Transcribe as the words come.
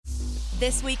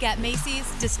This week at Macy's,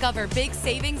 discover big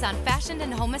savings on fashion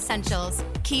and home essentials.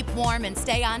 Keep warm and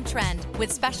stay on trend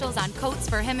with specials on coats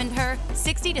for him and her,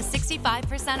 60 to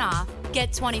 65% off.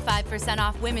 Get 25%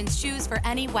 off women's shoes for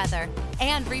any weather.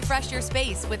 And refresh your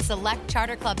space with select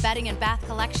Charter Club bedding and bath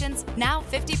collections, now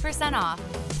 50% off.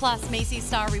 Plus, Macy's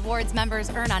Star Rewards members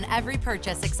earn on every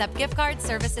purchase except gift cards,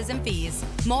 services, and fees.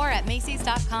 More at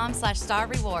Macys.com/Star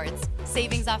Rewards.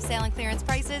 Savings off sale and clearance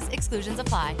prices, exclusions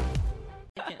apply.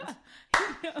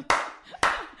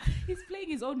 He's playing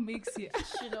his own mix here.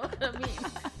 You know what I mean?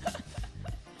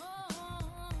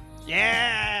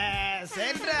 Yes,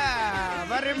 and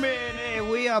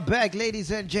we are back,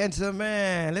 ladies and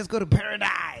gentlemen. Let's go to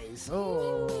paradise.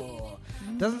 Oh,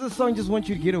 doesn't the song just want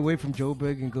you to get away from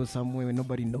Joburg and go somewhere where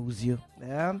nobody knows you?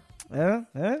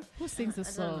 Who sings the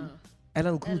song?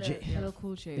 LL Cool J. LL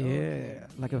Cool J. Yeah,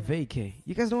 like a vacay.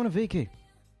 You guys don't want a vacay?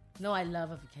 No, I love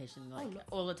a vacation, like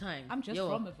all the time. I'm just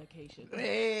from a vacation.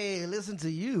 Hey, listen to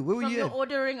you. Where were From you the at?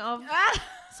 ordering of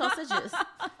sausages.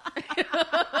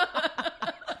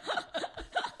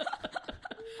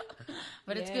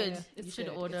 But it's good. You should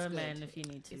order a man if you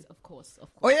need to. Of course.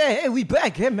 Oh, yeah, hey, we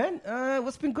back. Hey, man.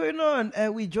 What's been going on?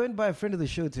 We joined by a friend of the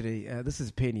show today. This is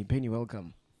Penny. Penny,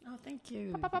 welcome. Oh, thank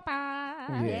you.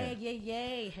 Yeah.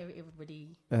 Yay. Hey,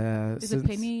 everybody. Is it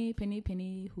Penny?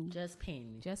 Who? Just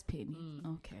Penny. Just Penny.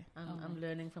 Okay. I'm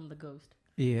learning from the ghost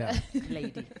Yeah.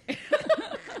 lady.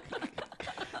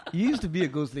 You used to be a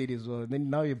ghost lady as well. Then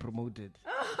now you're promoted.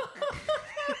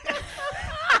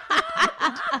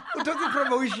 Who took the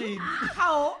promotion?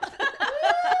 How?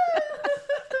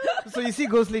 So you see,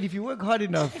 ghost lady, if you work hard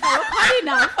enough.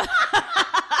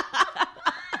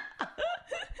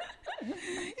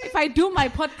 If I do my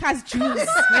podcast juice.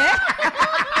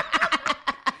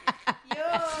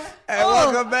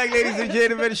 Welcome back, ladies and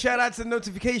gentlemen. Shout out to the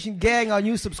Notification Gang, our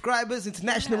new subscribers,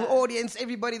 international audience,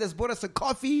 everybody that's bought us a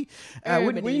coffee.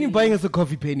 When you buying us a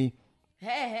coffee, Penny?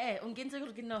 Hey,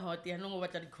 coffee.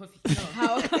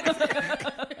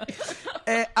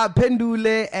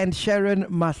 Apendule and Sharon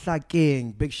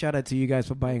Masakeng. Big shout out to you guys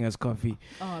for buying us coffee.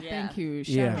 Oh, thank you,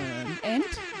 Sharon. Yeah.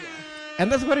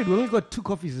 And that's about it. We only got 2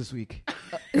 coffees this week.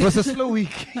 It was a slow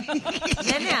week.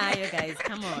 Yeah, you guys,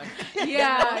 come on.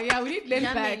 Yeah, we need Len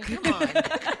back. Come on.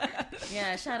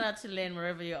 Yeah, shout out to Len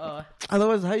wherever you are.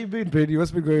 Otherwise, how you been, Penny? What's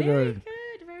been going on?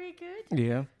 Very good.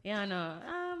 Yeah. Yeah, I know.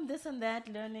 This and that,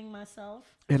 learning myself.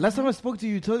 Yeah, last time I spoke to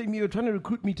you, you told me you were trying to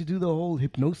recruit me to do the whole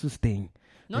hypnosis thing.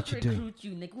 Not recruit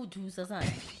you,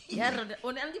 yeah,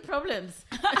 only problems.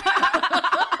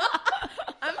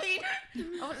 I mean,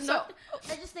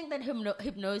 I just think that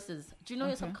hypnosis, do you know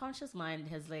your subconscious mind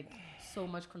has like so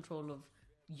much control of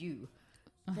you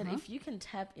that if you can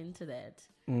tap into that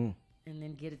and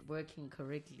then get it working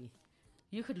correctly,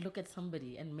 you could look at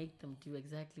somebody and make them do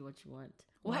exactly what you want.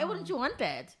 Why wouldn't you want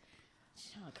that?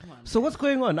 Oh, come on. So what's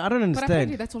going on? I don't understand. But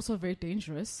apparently that's also very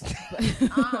dangerous.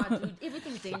 Dude,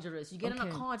 everything's dangerous. You get in a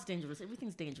car, it's dangerous.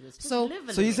 Everything's dangerous. Just so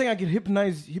you're saying I can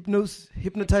hypnotize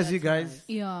you guys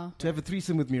to have a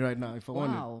threesome with me right now if I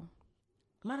want to?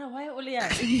 Mara, why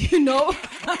Olia? You know?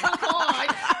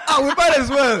 Oh, we might as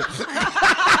well.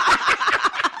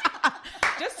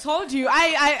 Just told you.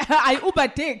 I Uber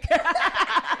dick.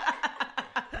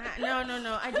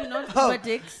 No. I do not Uber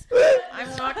dicks.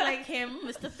 I'm not like him,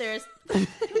 Mr. Thirsty. You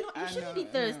shouldn't be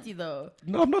thirsty, though.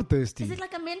 No, I'm not thirsty. Is it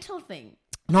like a mental thing?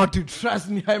 No, dude, trust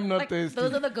me, I'm not thirsty.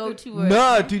 Those are the go-to words.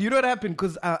 No, dude, you know what happened?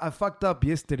 Because I fucked up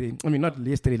yesterday. I mean, not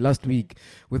yesterday, last week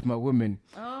with my woman.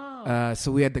 Oh.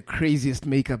 So we had the craziest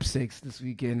makeup sex this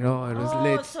weekend. Oh, it was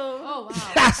lit. Wow.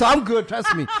 So I'm good,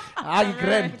 trust me. I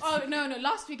regret. Oh, no.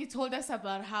 Last week he told us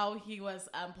about how he was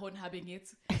pornhubbing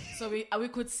it. So we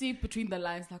could see between the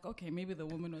lines, like, okay, maybe the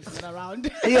woman was not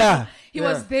around. Yeah. He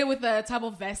was there with a tub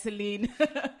of Vaseline.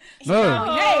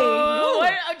 No.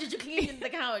 Where did you clean the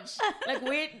couch? Like,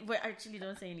 wait, actually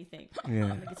don't say anything.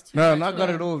 Yeah. Like, No, not got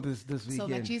it all this weekend. So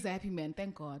MacG's a happy man,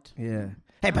 thank God. Yeah.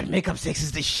 Hey, but makeup sex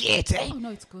is the shit, eh? Oh,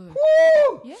 no, it's good.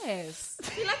 Woo! Yes. I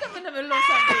feel like I'm in the middle of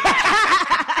something.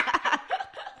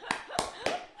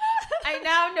 I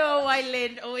now know why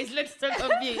Lynn always looks so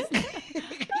confused.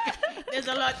 There's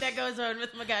a lot that goes on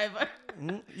with MacGyver.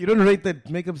 You don't rate that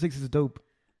makeup sex is dope?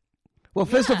 Well,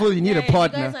 first of all, you need a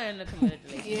partner. You guys are in a committed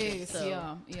relationship. Yes,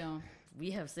 so yeah.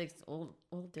 We have sex all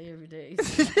day, every day.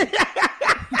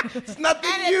 It's not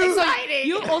you. So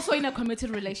you're also in a committed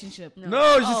relationship?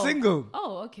 No, she's single.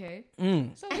 Oh, okay.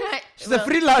 So she's a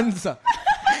freelancer.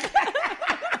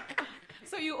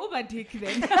 So you Uber dick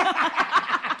then?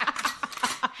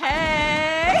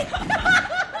 Hey!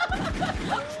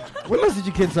 When else did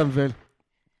you kill Samvel?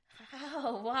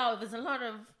 Oh, wow. There's a lot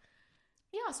of...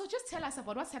 Yeah, so just tell us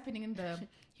about what's happening in the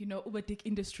Uber dick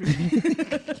industry.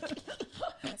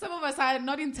 Some of us are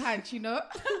not in touch,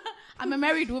 I'm a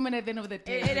married woman at the end of the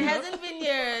day. It hasn't been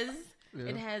years. Yeah.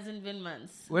 It hasn't been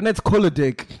months. When it's call a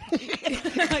dick.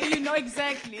 You know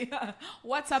exactly.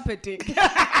 What's up a dick?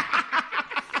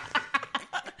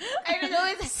 I don't know,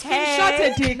 it's short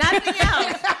a dick. Nothing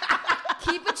else.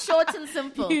 Keep it short and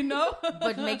simple.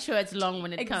 But make sure it's long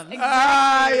when it comes.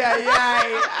 Exactly.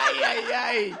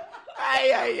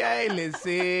 Ay,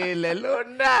 listen,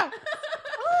 Lorna.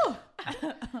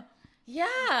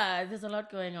 Yeah, there's a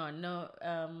lot going on. No,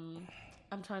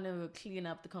 I'm trying to clean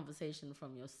up the conversation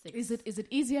from your 6. Is it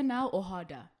easier now or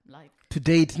harder? Like to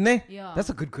date, ne? Yeah. That's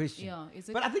a good question. Yeah.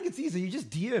 But I think it's easier. You just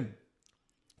DM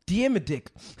a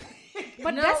dick.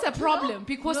 But that's a problem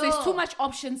because there's too much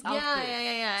options out there.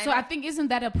 Yeah. So I think isn't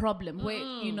that a problem where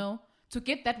to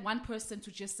get that one person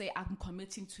to just say I'm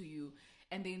committing to you,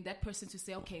 and then that person to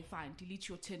say okay fine, delete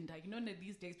your Tinder.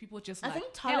 These days people just I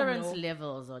think tolerance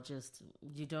levels are just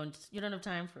you don't have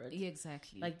time for it. Yeah,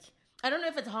 exactly. Like I don't know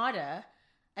if it's harder.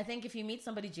 I think if you meet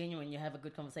somebody genuine, you have a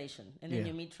good conversation, and then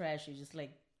you meet trash, you're just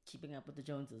like keeping up with the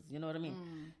Joneses. You know what I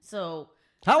mean? So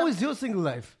how is your single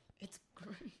life? It's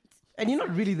great. And you're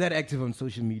not really that active on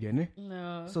social media, ne?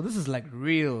 No. So this is like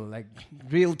real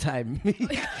time. What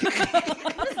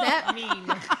does that mean?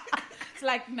 It's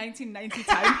like 1990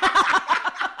 time.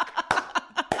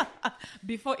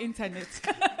 Before internet.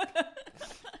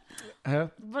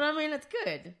 But I mean, it's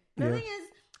good. The thing is,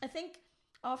 I think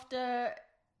after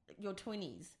your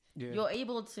 20s, you're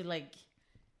able to like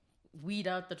weed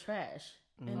out the trash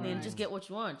and then just get what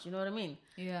you want. You know what I mean?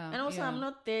 Yeah. And also, I'm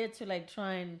not there to like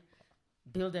try and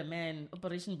build a man,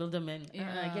 Operation Build a Man.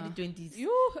 I get the 20s.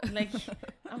 Like,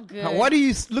 I'm good. Why do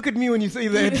you look at me when you say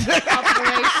that?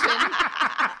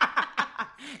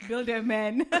 Operation Build a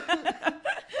Man.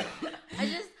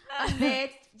 I'm there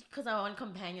because I want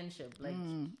companionship. Like,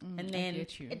 and then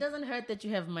it doesn't hurt that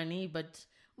you have money, but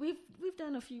we've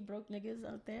done a few broke niggas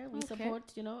out there. We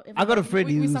support, I got a friend.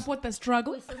 We support the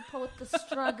struggle. We support the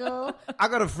struggle. I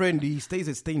got a friend. He stays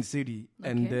at Stain City,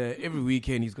 and every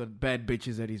weekend he's got bad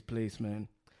bitches at his place, man.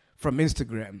 From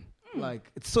Instagram,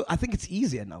 like it's so. I think it's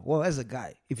easier now. Well, as a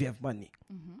guy, if you have money.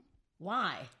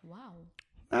 Why? Wow.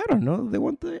 I don't know. They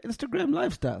want the Instagram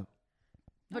lifestyle.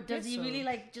 But does he really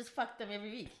like just fuck them every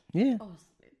week? Yeah. Oh,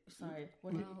 sorry.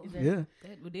 What is that? Yeah.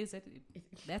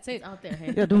 That's it. It's out there.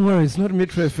 Hey? Yeah, don't worry. It's not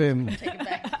Metro FM. Take it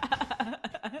back.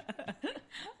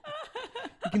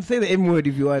 You can say the M word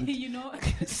if you want.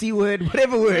 C word,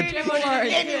 whatever word. Any word.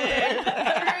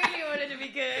 I really wanted to be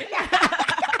good.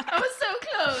 I was so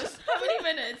close. How many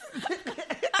minutes?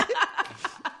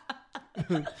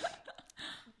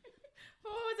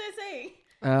 What was I saying?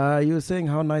 You were saying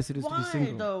how nice it is to be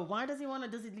single. Why though? Why does he want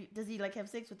to? Does he like have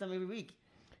sex with them every week?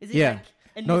 Is it like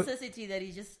a necessity that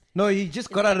he just? No, he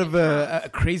just got out of a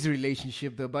crazy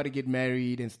relationship. They're about to get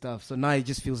married and stuff. So now he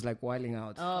just feels like wilding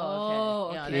out.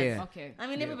 Oh, okay. Okay. I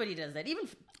mean, everybody does that. Even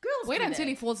girls. Wait do until that.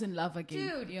 he falls in love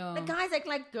again. Dude, the guys act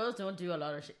like girls don't do a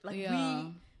lot of shit. Like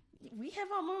we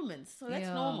have our moments, so that's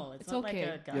normal. It's not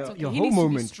okay. like a guy. Yeah. It's okay. Your He whole needs to be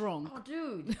moment. strong. Oh,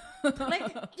 dude.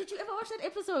 Like, did you ever watch that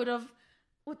episode of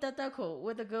Utatako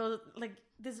where the girl, like,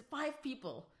 there's 5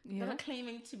 people that are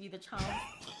claiming to be the child.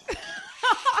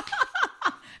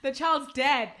 The child's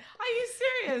dead. Are you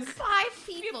serious? 5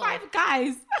 people. 5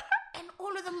 guys. And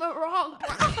all of them are wrong.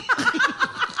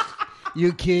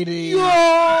 You kidding?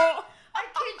 I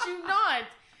kid you not.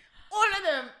 All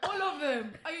of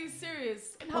them. Are you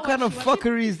serious? And What kind of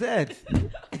fuckery is that?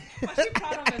 Was she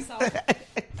proud of herself?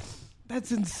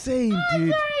 That's insane, I'm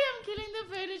dude. sorry, I'm killing the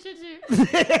furniture too. But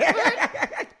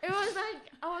it was like,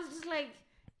 I was just like,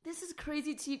 this is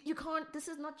crazy TV. You can't, this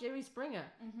is not Jerry Springer.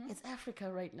 It's Africa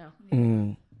right now.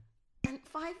 And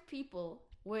 5 people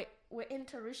were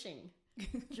interrishing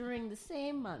during the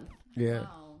same month. Yeah.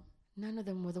 Wow. None of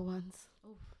them were the ones.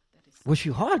 Oh, that is. Was she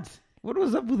hot? What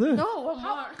was up with her? No,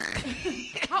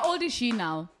 How old is she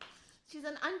now? she's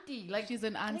an auntie. Like, She's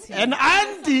an auntie. An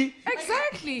auntie?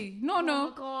 Exactly. No. oh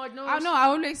my God, no. I know. I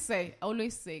always say.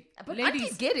 But ladies.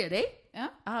 aunties get it, eh? Yeah.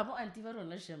 Auntie va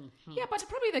rona shem. Yeah, but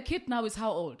probably the kid now is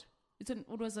how old? It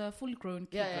was a full-grown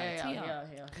kid, right?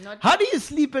 Yeah. Not How do you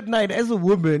sleep at night as a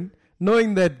woman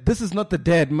knowing that this is not the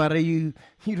dad, Mara? You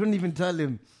don't even tell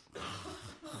him.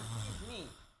 me.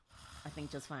 I think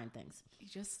just fine, thanks.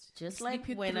 Just like sleep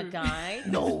it when a through. guy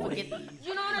No forget,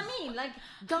 you know what I mean? Like,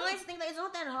 guys think that it's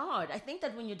not that hard. I think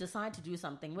that when you decide to do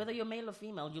something, whether you're male or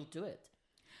female, you'll do it.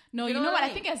 No, You you know know what what? I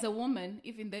I mean? think as a woman,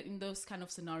 if in those kind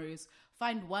of scenarios,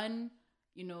 find one,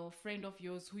 friend of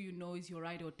yours who you know is your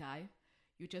ride or die.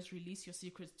 You just release your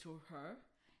secrets to her,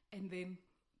 and then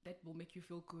that will make you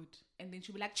feel good. And then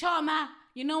she'll be like, Choma,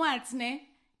 you know what, ne?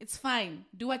 It's fine.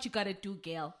 Do what you gotta do,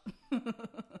 girl.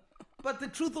 But the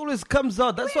truth always comes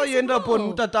out. That's why you end up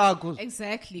on Tatakos.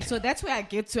 Exactly. So that's where I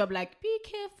get to. I'm like, be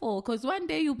careful, because one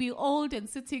day you'll be old and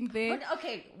sitting there. But,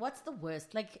 okay, what's the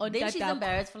worst? Like, On then she's Tatak.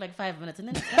 embarrassed for like 5 minutes, and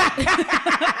then it's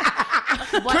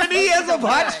 20 years of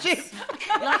hardship.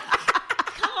 Like,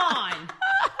 come on.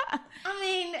 I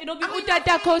mean, It'll be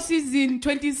Utatako season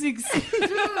 26.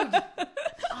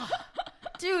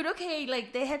 Dude, okay,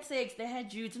 like they had sex, they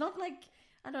had you. It's not like,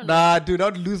 I don't know. Nah, dude,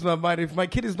 I'd lose my mind. If my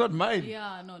kid is not mine,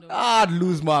 Yeah, no. I'd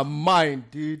lose my mind,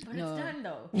 dude. But it's done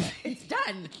though. It's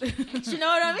done. You know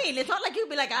what I mean? It's not like you'll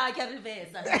be like, I can reverse.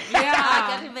 I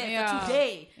can reverse. Yeah.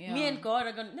 Today, Yeah. me and God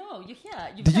are going, no, you're here.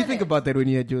 Did you think about that when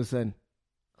you had your son?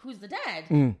 Who's the dad?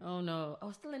 Oh no, I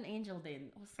was still an angel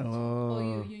then. I was such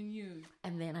Oh, you knew.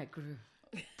 And then I grew.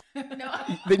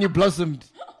 Then you blossomed.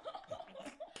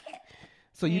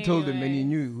 So you told him and you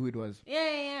knew who it was.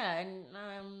 Yeah. And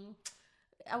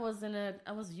I was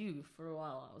you for a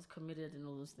while. I was committed and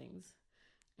all those things.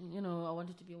 And, you know, I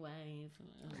wanted to be a wife.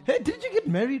 Hey, did you get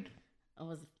married? I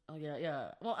was. Oh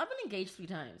yeah. Well, I've been engaged 3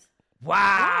 times.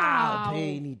 Wow.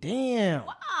 Penny, damn.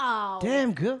 Wow.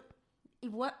 Damn, girl.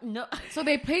 What? No. So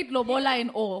they paid Lobola in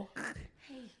all.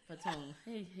 Hey, Patong.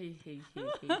 Hey.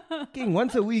 King,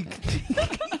 once a week.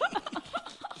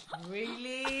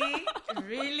 Really?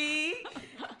 Really?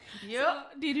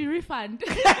 Yep. Did you refund?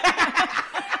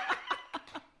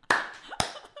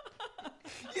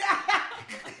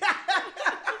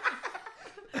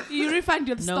 You refund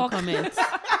your No stock. comment.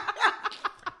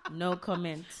 No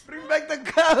comment. Bring back the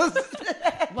cows.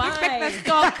 Why? Back the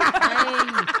stock.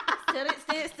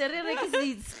 Stay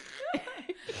requisites.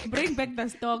 Bring back the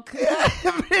stock.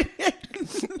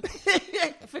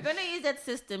 If we're gonna use that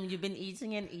system, you've been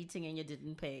eating and you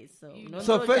didn't pay. So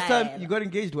So no first time dialogue. you got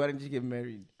engaged, why didn't you get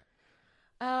married?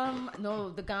 No,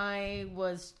 the guy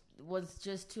was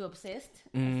just too obsessed.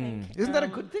 I think. Isn't that a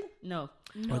good thing? No.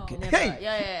 Okay. Never. Hey.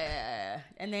 Yeah.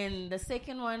 And then the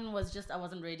second one was just I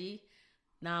wasn't ready.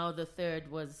 Now the third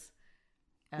was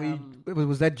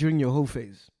Was that during your whole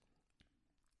phase?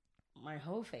 my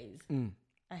hoe phase.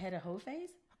 I had a hoe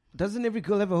phase? Doesn't every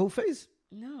girl have a whole phase?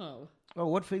 No. Oh,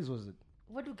 what phase was it?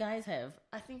 What do guys have?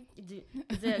 I think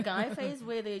is there a guy phase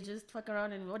where they just fuck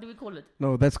around and what do we call it?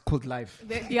 No, that's called life.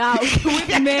 Yeah, with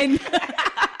men.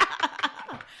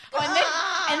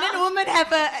 And then women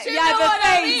have a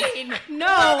phase. No,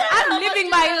 I'm living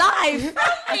my life.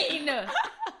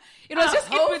 It was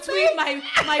just in between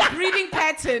my breathing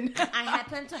pattern. I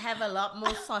happen to have a lot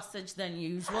more sausage than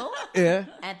usual Yeah.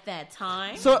 at that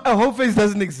time. So a whole phase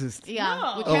doesn't exist. Yeah,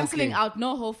 No. we're cancelling Okay. out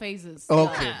no whole phases.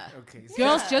 Okay. Okay.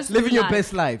 Girls just Living do your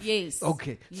best life. Yes.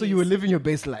 Okay. So Yes. you were living your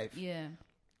best life. Yeah.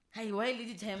 Hey, why did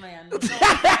you tell me?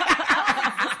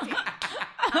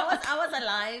 I was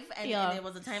alive, and there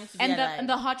was a time to be alive. And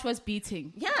the heart was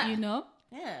beating. Yeah. You know?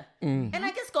 Yeah. And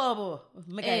I guess Gobo.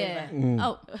 Yeah.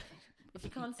 Oh. If you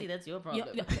can't see, that's your problem.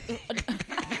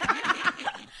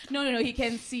 No, he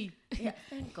can see. Yeah,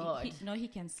 thank God. He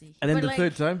can see. And then But the like,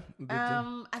 third time?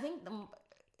 I think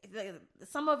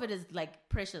some of it is like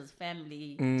pressures,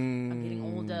 family. I'm getting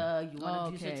older. You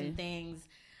want to do certain things,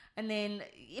 and then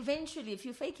eventually, if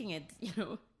you're faking it,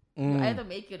 you either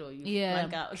make it or you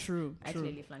flunk out. True. I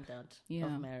clearly flunked out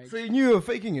of marriage. So you knew you were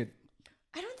faking it?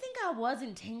 I don't think I was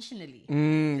intentionally.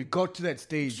 You got to that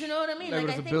stage. Do you know what I mean? Like Like it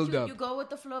was I a think build-up. you go with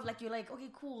the flow of like you're like, okay,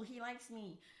 cool, he likes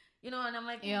me, and I'm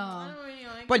like, Yeah. I don't really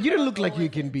like. But you it, don't I'll look go like you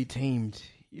with can it. be tamed.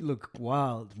 You look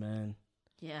wild, man.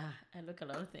 Yeah, I look a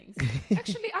lot of things.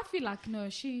 Actually, I feel like no,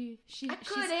 she's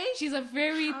a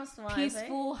very Housewife,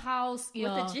 peaceful house. With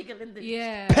Yeah. a jiggle in the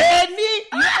Yeah. Penny!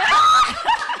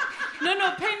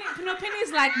 No,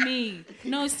 Penny's like me.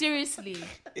 No, seriously.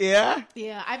 Yeah?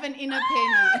 Yeah, I have an inner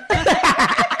Penny.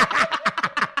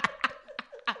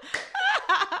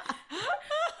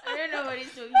 I don't know what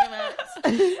he's talking about.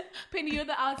 Penny, you're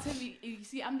the outer me. You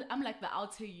see, I'm like the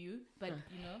outer you, but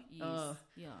yes.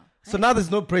 Yeah. So now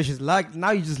there's no pressures. Like now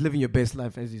you're just living your best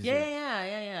life, as you say.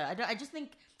 Yeah. I just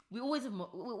think we always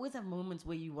have moments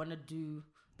where you want to do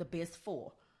the best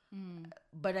for.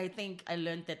 But I think I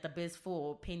learned that the best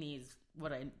for Penny is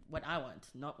what I want,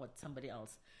 not what somebody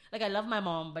else. Like I love my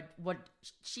mom, but what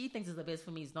she thinks is the best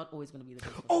for me is not always going to be the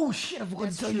best for me. Oh shit! I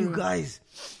forgot to tell you guys.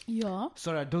 Yeah.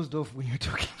 Sorry, I dozed off when you were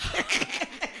talking.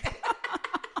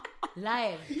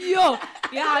 Live. Yo.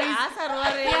 Yeah.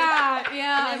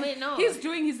 Yeah. Wait, no. He's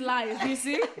doing his life. You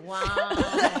see? Wow.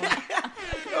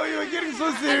 Oh, you were getting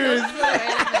so serious. Not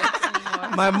relevant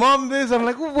anymore. My mom this. I'm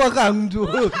like, what can I do?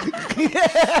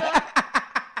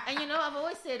 And I've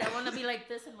always said said, I want to be like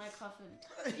this in my coffin.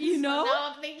 You know? So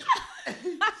now I'm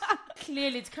thinking,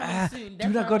 clearly it's coming soon.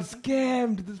 Dude, I got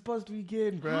scammed this past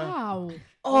weekend, bro. Wow.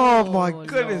 Oh my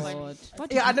goodness. Lord. What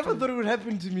did Yeah, I you never do? thought it would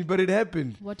happen to me, but it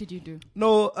happened. What did you do?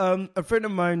 No, a friend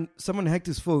of mine, someone hacked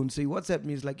his phone. So he WhatsApped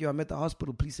me. He's like, yo, I'm at the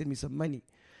hospital. Please send me some money.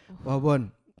 Well,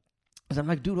 one. So I'm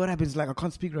like, dude, what happens? Like, I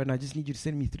can't speak right now. I just need you to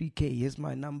send me 3K. Here's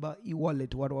my number,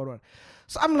 e-wallet, what.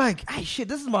 So I'm like, hey, shit,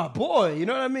 this is my boy. You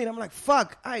know what I mean? I'm like,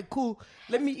 fuck. All right, cool.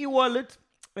 Let me e-wallet.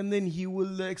 And then he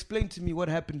will explain to me what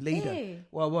happened later. Hey.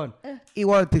 Well, one.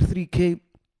 E-wallet to 3K.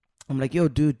 I'm like, yo,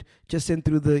 dude, just send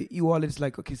through the e-wallet. It's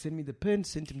like, okay, send me the pin.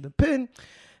 Send him the pin.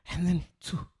 And then,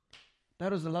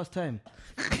 that was the last time.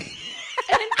 And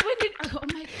then when did, oh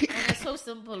my God. And it's so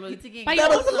simple. We're thinking, By That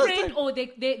your was the own last friend, time. or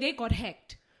they got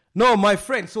hacked? No, my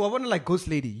friend. So I want to like Ghost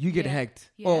Lady. You get Yeah. hacked.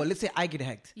 Yeah. Or let's say I get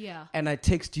hacked. Yeah. And I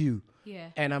text you. Yeah.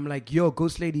 And I'm like, yo,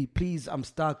 Ghost Lady, please, I'm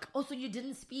stuck. oh, so you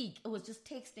didn't speak. It was just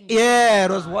texting. Yeah, it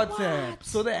was WhatsApp.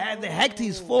 So they hacked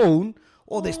his phone,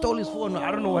 or they stole his phone. I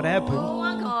don't know what happened. Oh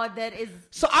my God, that is.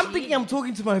 So I'm thinking I'm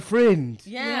talking to my friend.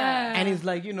 Yeah. And he's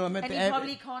like, I'm at And the he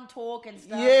probably can't talk and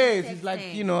stuff. Yes, he's like,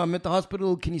 texting. I'm at the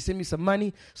hospital. Can you send me some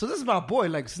money? So this is my boy,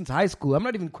 like since high school. I'm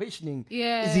not even questioning,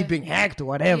 Yeah. is he being hacked or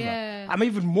whatever. Yeah. I'm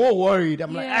even more worried.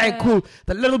 I'm like, Yeah. all right, cool.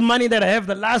 The little money that I have,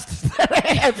 the last that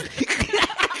I have.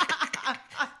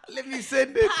 Let me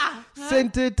send it.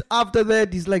 Sent it. After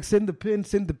that, he's like, send the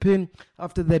pin.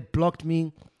 After that, blocked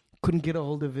me. Couldn't get a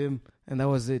hold of him. And that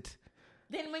was it.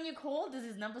 Then when you called, is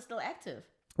his number still active?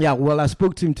 Yeah, well, I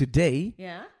spoke to him today.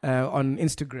 Yeah. On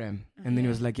Instagram. And then he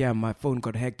was like, yeah, my phone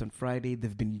got hacked on Friday.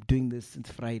 They've been doing this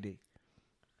since Friday.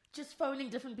 Just phoning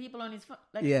different people on his phone.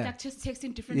 Like, Yeah. Like just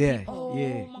texting different Yeah. people. Oh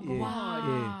Yeah. my Yeah. God.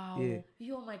 Wow. Yeah.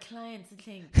 You're my client,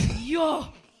 thing. Yo.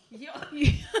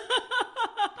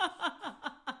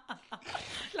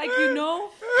 Like,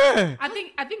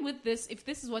 I think with this, if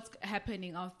this is what's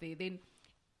happening out there, then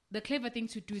the clever thing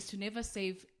to do is to never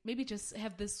save, maybe just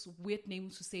have this weird name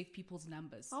to save people's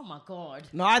numbers. Oh my God.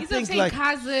 No, I Instead of think saying like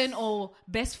cousin or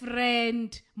best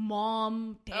friend,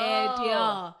 mom, dad, Oh.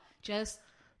 yeah. Just,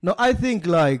 no, I think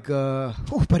like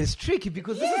but it's tricky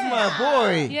because this is my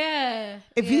boy. yeah.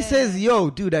 If he says, "Yo,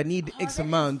 dude, I need X that is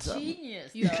amount,"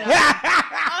 Genius. You though. just,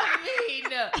 I mean,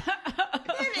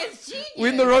 that is genius. we're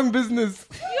in the wrong business.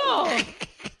 yo.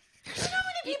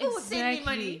 People would send me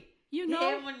money. Exactly. You know?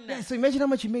 Yeah, wouldn't Yeah, they? so imagine how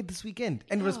much you made this weekend,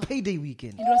 and it was payday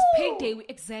weekend. It was payday.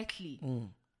 Exactly.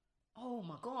 Oh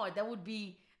my God,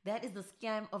 that is the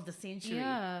scam of the century.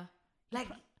 Yeah. Like,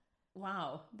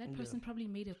 wow. That person probably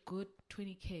made a good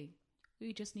 20K.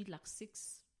 You just need like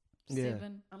 6, Yeah.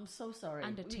 7. I'm so sorry.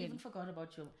 Under we 10. even forgot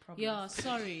about your problems. Yeah,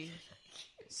 sorry.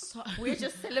 We're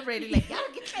just celebrating like,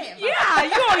 gotta get there. Yeah,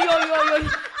 yo.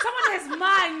 Someone has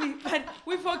money, but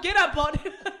we forget about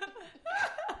it.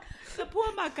 The poor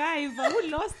MacGyver who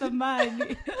lost the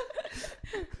money.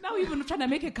 Now we're even trying to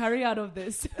make a career out of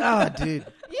this. Ah, dude.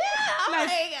 Yeah, I'm Like,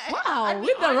 like, wow, I'd be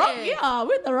with the wrong, honest.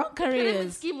 with the wrong Pyramid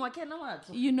careers. scheme, what can I want?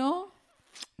 You know?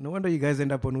 No wonder you guys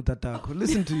end up on Utatako.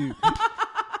 Listen to you.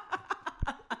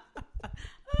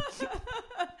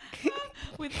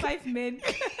 With 5 men.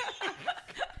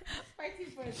 Fighting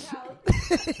for a child.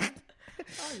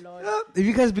 Oh, Lord. Have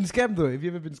you guys been scammed though? Have you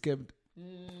ever been scammed?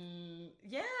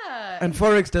 Yeah. And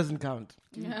Forex doesn't count.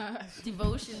 Yeah.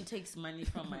 Devotion takes money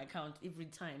from my account every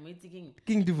time. We're thinking,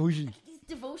 King devotion. this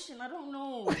devotion, I don't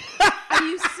know. Are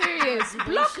you serious?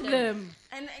 Block them.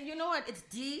 And you know what? It's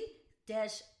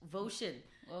D-Votion.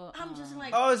 I'm just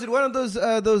like, Oh, is it one of those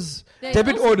They're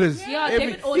debit also- orders? Yeah,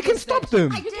 debit You orders can stop that-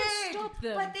 them. I You can did, stop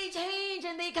them. but they change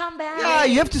and they come back. Yeah,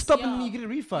 you have to stop Yeah. and you get a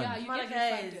refund. Yeah, you Come on, get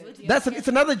guys. refunded. Yeah. That's it's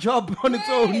another job on its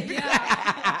own. Yeah.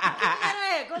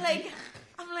 Yeah, go like,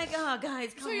 I'm like, oh,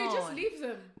 guys, come So you on. just leave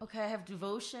them. Okay, I have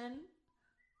devotion,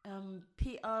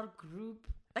 PR group.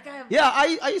 Like I have. Yeah,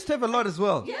 I used to have a lot as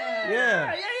well.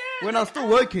 Yeah. When I was still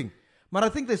working. But I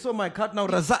think they saw my card now,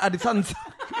 Raza Adisanza.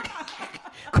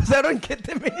 Because I don't get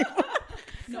them anymore.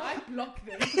 No, I block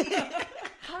them.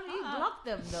 How do you block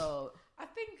them though?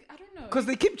 I don't know. Because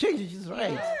they keep changing, she's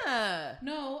right. Yeah.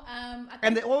 No, I think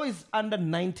And they're always under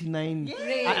 99. Yes,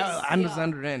 Under yeah.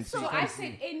 100 rand. so you I can't said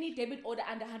see. any debit order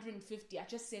under 150. I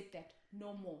just said that.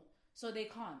 No more. So they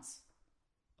can't.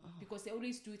 Because they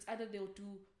always do, it's either they'll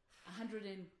do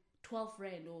 112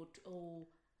 rand or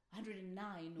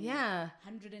 109 or Yeah.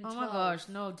 112. Oh my gosh,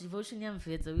 no, devotion yam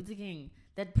fits. We're thinking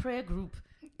that prayer group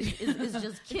is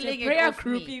just killing It's a prayer it off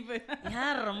group me. even.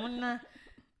 Yeah, Ramona.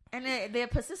 And they're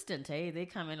persistent, hey? They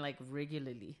come in like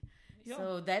regularly. Yeah.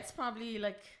 So that's probably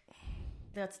like,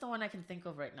 that's the one I can think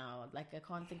of right now. Like I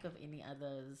can't think of any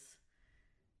others.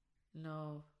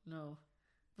 No.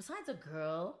 Besides a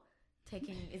girl,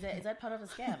 taking. Is that part of a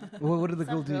scam? What did the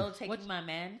girl Some do? girl taking my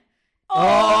man.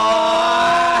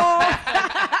 Oh!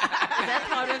 Is that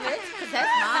part of it? Because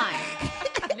that's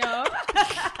mine. No.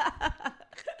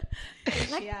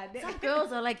 Some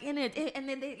girls are like in it, and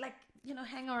then they like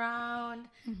hang around,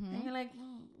 and you're like,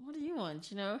 what do you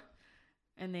want,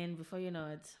 And then before you know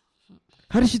it,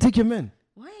 How did she take your man?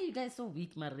 why are you guys so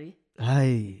weak, Marie?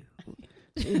 Hi.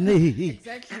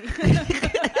 Exactly.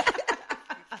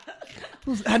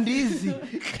 Who's uneasy?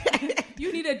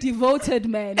 You need a devoted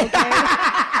man, okay?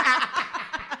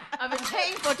 I've been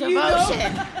paying for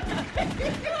devotion.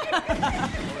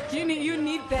 You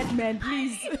need that man,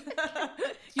 please.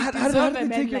 You How deserve did a they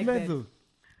man take your like man that. though?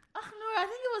 Oh no, I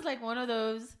think it was like one of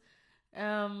those.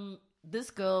 This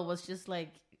girl was just like,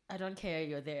 I don't care,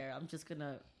 you're there. I'm just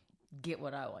gonna get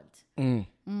what I want. And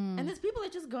there's people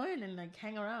that just go in and like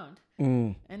hang around,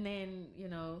 and then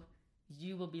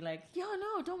you will be like, yo,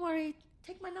 no, don't worry,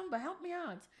 take my number, help me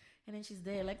out. And then she's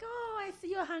there like, oh, I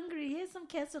see you're hungry. Here's some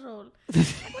casserole.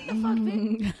 Like, what the fuck,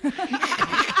 bitch?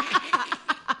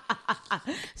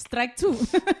 Strike 2.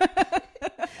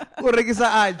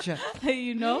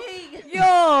 You know? Hey.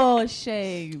 Yo,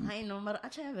 shame. I know, but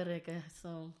Acha Vereka,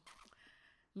 so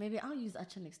maybe I'll use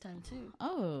Acha next time too.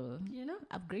 Oh,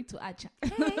 upgrade to Acha.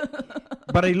 Hey.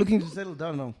 But are you looking to settle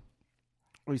down now?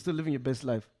 Or are you still living your best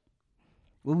life?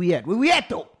 Where we at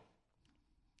though?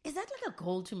 Is that like a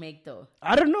goal to make though?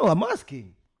 I don't know. I'm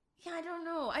asking. Yeah, I don't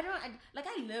know. I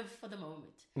live for the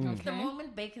moment. If the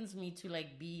moment beckons me to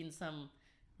like be in some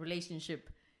relationship,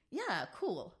 yeah,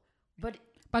 cool. But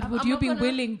would you be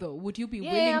willing though? Would you be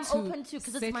willing I'm to open to, 'cause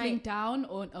it's settling my- down?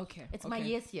 Or okay, it's my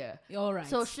yes year. All right.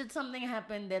 So should something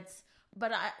happen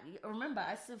but I remember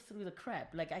I sift through the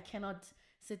crap. Like I cannot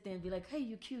sit there and be like, hey,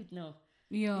 you cute. No.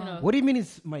 yeah. What do you mean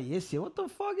it's my yes year? What the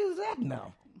fuck is that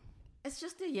now? It's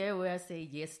just a year where I say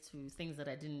yes to things that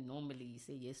I didn't normally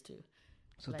say yes to.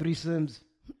 So threesomes.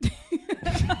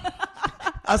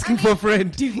 Asking for a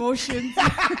friend. Devotions.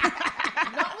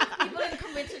 Not with people in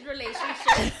committed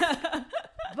relationships.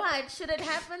 But should it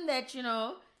happen that,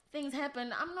 things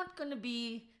happen, I'm not going to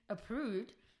be a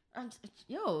prude. I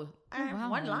have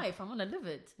one life. I'm going to live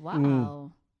it.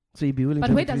 Wow. So you'd be willing But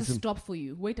to where have a does it threesome? stop for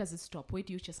you? Where does it stop? Where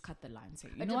do you just cut the line? Say,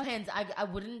 you It know what? depends. I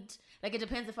wouldn't, it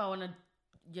depends if I want to,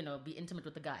 be intimate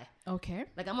with the guy. Okay.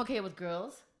 Like, I'm okay with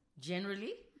girls,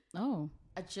 generally. Oh.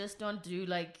 I just don't do,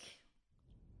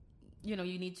 you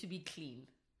need to be clean.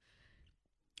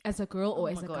 As a girl or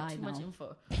Oh as my a God, guy too now? much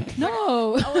info.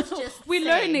 No. I was just We're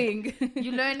saying, learning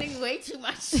You're learning way too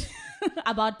much.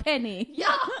 about Penny.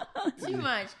 Yeah, too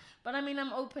much. But I mean,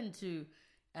 I'm open to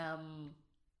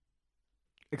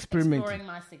Experimenting. exploring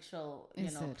my sexual,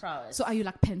 Is it? prowess. So are you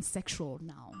like pansexual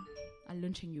now? I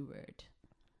learned a new word.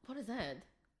 What is that?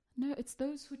 No, it's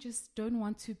those who just don't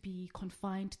want to be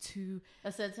confined to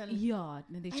A certain. yard.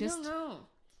 And they I just don't know.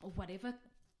 or whatever.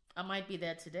 I might be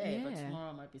there today, but Yeah.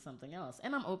 tomorrow might be something else,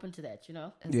 and I'm open to that. is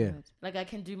Yeah. it. Like I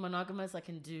can do monogamous, I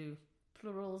can do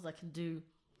plurals, I can do.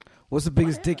 What's the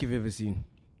biggest Whatever. dick you've ever seen?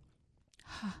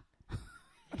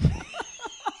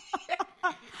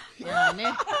 Yeah,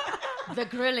 ne? The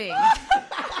grilling.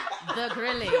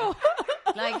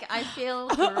 Like I feel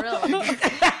grilled.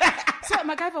 So,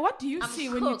 MacGyver, what do you I'm see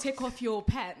when you cooked. take off your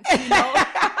pants? Thanks,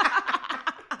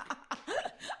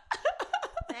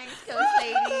 Coach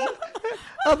Lady.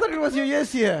 I thought it was your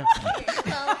yes year.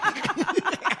 Well,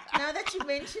 now that you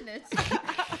mention it,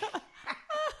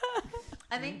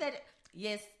 I think that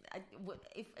yes,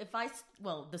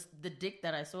 the dick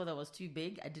that I saw that was too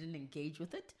big, I didn't engage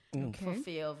with it for Okay.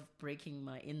 fear of breaking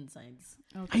my insides.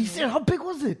 Are you serious? How big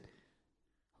was it?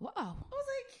 Wow. I was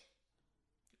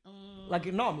Like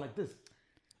an arm, like this.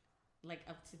 like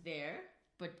up to there,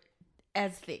 but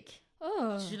as thick.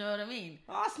 Oh. Do you know what I mean?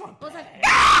 Oh, it's not I was like,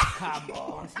 Come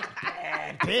on, it's not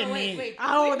bad. so Penny. wait.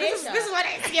 Oh, this is what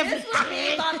I see. This would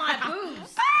be by my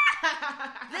boobs.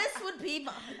 This would be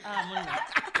by.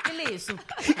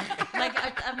 Like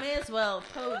I may as well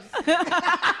pose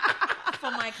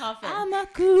for my coffin. I'm a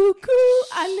cuckoo,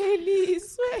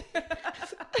 Aleliswe.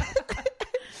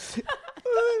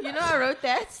 You know, I wrote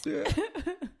that.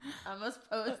 I must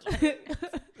pose like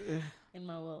in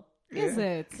my will. Is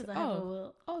it? Because I have a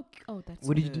will. Oh, that's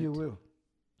What did you good. do your will?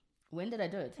 When did I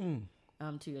do it? 2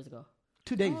 years ago.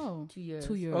 2 days. Oh, 2 years.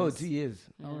 2 years. Oh, 2 years.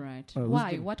 All right. Oh, who's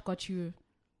Why? good? What got you?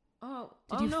 Oh,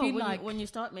 Did you no, feel when like- when you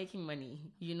start making money,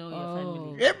 you know your Oh.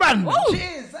 family. Hey, man.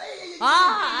 Cheers. Hey.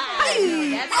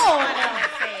 That's what I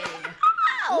was saying.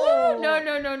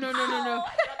 No.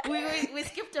 We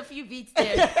skipped a few beats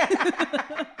there.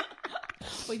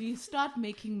 When you start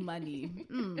making money.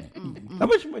 How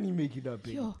much money you making up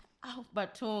here? Yo, Oh,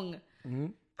 but tongue. Mm-hmm.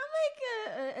 I make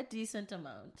a decent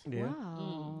amount. Yeah.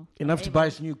 Wow. Enough to buy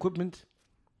us new equipment.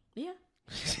 Yeah.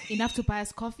 Enough to buy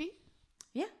us coffee?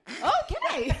 Yeah.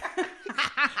 Okay.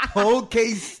 Whole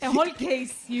case. A whole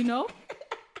case, you know?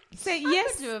 Say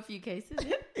yes. Do a few cases.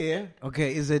 Yeah. Yeah.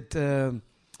 Okay. Is it?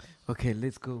 Okay.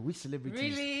 Let's go. Which celebrities?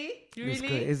 Really? Let's go.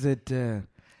 Really? Is it?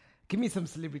 Give me some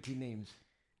celebrity names.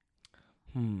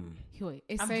 I'm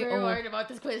very worried about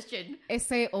this question.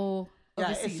 SA or Yeah,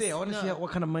 overseas? SA. I want to see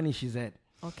what kind of money she's at.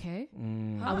 Okay.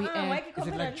 Are we? Is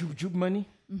it like Jub Jub money?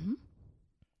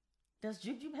 Does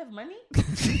Jub Jub have money?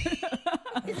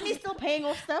 Isn't he still paying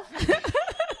off stuff?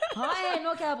 Hi,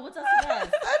 no cabrota.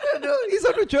 I don't know. He's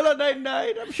on Uchola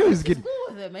 99. I'm sure he's getting School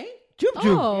with him, eh? Jub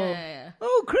Jub. Oh. Yeah.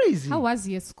 Oh, crazy. How was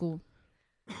he at school?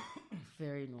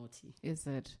 Very naughty. Is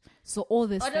it? So all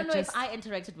this. I don't know just... if I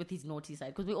interacted with his naughty side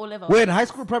because we all have our Where in high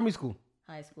school, primary school?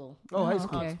 high school. Oh, high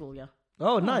school. okay. Art school, yeah.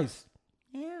 Oh, nice.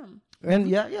 Yeah. And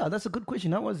yeah, that's a good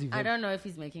question. How was he? I don't know if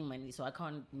he's making money, so I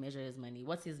can't measure his money.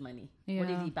 What's his money? Yeah. What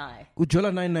did he buy?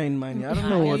 Uchola 99 money. I don't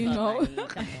know what. You know. Money.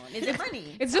 Come on. Is it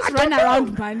money? It's just run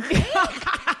around, man.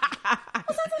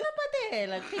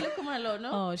 Like, Kelly Kumalo,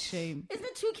 no? Oh, shame. Isn't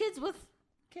it 2 kids with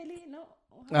Kelly? No.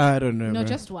 I don't know. No, bro.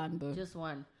 just one, though. Just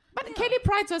one. But Kelly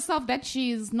prides herself that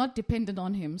she's not dependent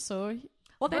on him, so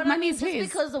all that But money I mean, is just his.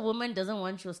 because the woman doesn't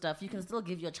want your stuff, you can still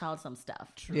give your child some stuff.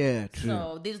 Yeah, true.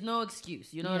 So there's no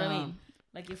excuse. You know what I Yeah. mean?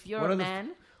 Like if you're What a are the-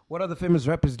 man, What other famous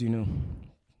rappers do you know?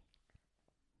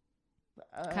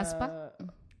 Casper?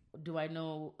 Do I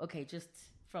know? Okay, just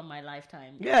from my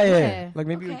lifetime. Yeah. Yeah. Like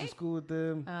maybe you went Okay. to school with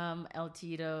them. El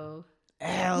Tido,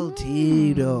 El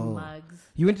Tido. Maggz.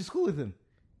 You went to school with him?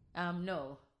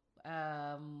 No.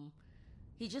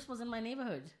 He just was in my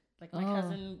neighborhood. Like my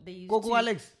cousin, they used Coco to.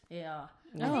 Alex. Yeah.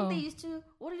 I Oh. think they used to.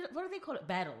 What do they call it?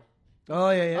 Battle. Oh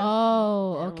yeah.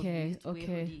 Oh, Battles. We okay, used to wear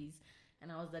okay. hoodies.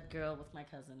 And I was that girl with my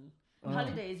cousin. On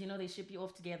holidays, you know, they ship you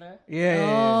off together. Yeah.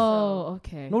 Oh,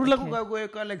 okay. No, like okay.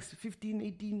 Coco Alex, 15,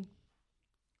 18.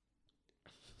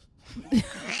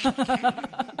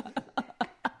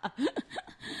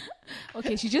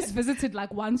 Okay, she just visited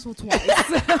like once or twice.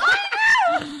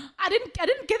 I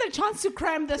didn't get a chance to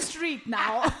cram the street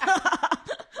now. I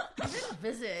didn't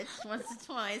visit once or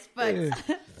twice, but Yeah.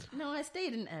 no, I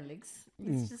stayed in Alex.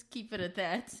 Let's just keep it at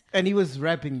that. And he was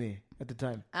rapping there at the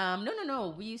time.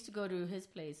 No. We used to go to his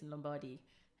place in Lombardy,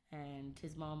 and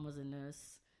his mom was a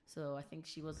nurse, so I think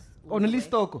she was. On the list,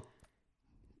 Toko.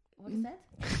 What is that?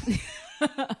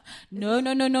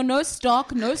 No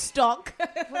stock, no stock.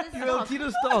 What is You El that? Tito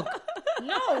stock.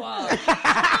 No. God.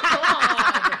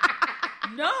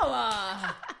 No.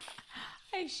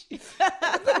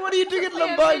 Then what are you doing at Wait a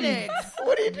Lombardi? minute.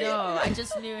 What are you doing? No, I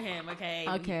just knew him. Okay.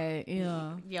 Okay,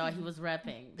 yeah. Yeah, he was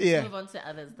rapping. Yeah. Let's move on to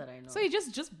others that I know. So you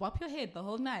just bop your head the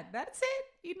whole night. That's it.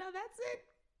 You know, that's it.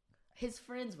 His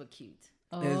friends were cute.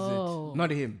 Is it? Not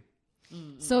him.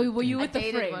 So were you I with the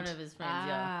dated friend? one of his friends.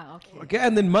 Yeah. Okay. Okay,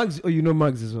 and then Maggz. Oh, you know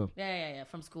Maggz as well. Yeah.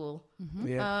 From school.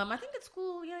 Yeah. I think at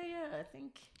school. Yeah. I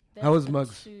think. How was that's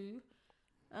Maggz? too.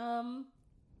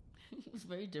 He was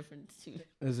very different too.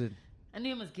 Is it? I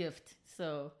knew him as Gift,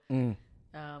 so.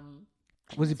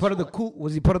 Was he part of the cool?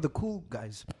 Was he part of the cool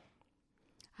guys?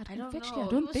 I don't Actually, know.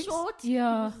 I don't he was think. short.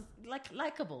 Yeah. He was like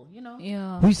likable, you know.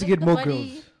 Yeah. Who used to Like get the more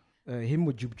buddy- girls? Him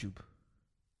or Jub Jub?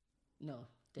 No,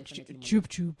 definitely. Malema. Jub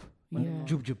Jub. Yeah.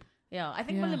 Jub Jub. Yeah, I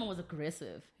think Yeah. Malema was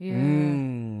aggressive. Yeah.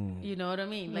 You know what I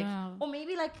mean? Like, Yeah. or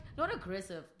maybe like not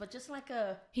aggressive, but just like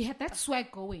a. He had that swag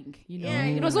going, you know. Yeah,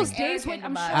 it was like those days when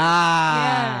I'm arrogant sure. about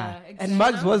Ah. Yeah, And exactly.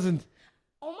 Maggz wasn't.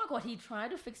 Oh my god, he tried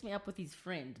to fix me up with his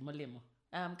friend Malema.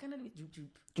 Kind of with Jub Jub.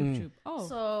 Jub Jub. Oh.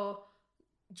 So,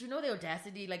 do you know the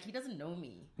audacity? Like, he doesn't know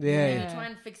me. Yeah. He try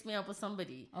and fix me up with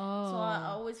somebody. Oh. So I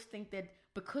always think that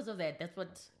because of that, that's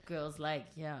what girls like.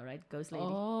 Yeah, right? Ghost lady.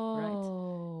 Oh.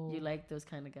 Right? You like those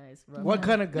kind of guys. Right? What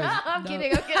kind of guys? I'm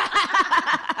kidding. I'm kidding.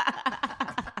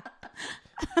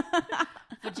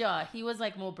 But yeah, he was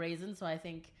like more brazen. So I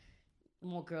think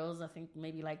more girls, I think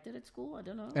maybe liked it at school. I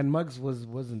don't know. And Maggz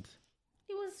wasn't.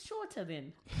 He was shorter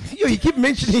then. Yo, you keep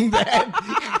mentioning that.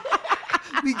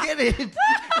 We get it.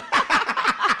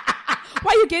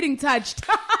 Why are you getting touched?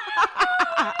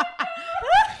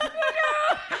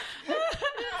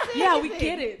 Yeah, we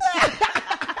get it.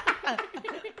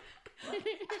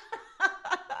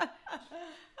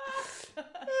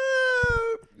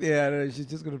 Yeah, no, she's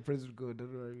just gonna press record.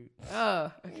 Don't worry.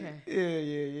 Oh, okay.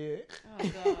 Yeah.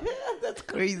 Oh, God. That's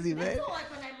crazy, man. That's all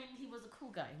like when I mean he was a cool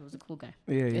guy. He was a cool guy.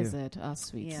 Yeah. Is it? Oh,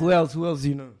 sweet. Yeah. Who else do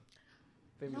you know?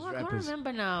 Famous No, I can't rappers.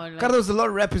 remember now. Like, God, there was a lot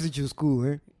of rappers at your school,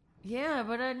 eh? yeah,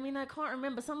 but I mean, I can't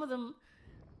remember. Some of them,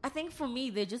 I think for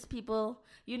me, they're just people.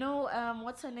 You know,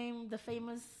 what's her name? The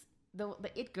famous, the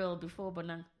it girl before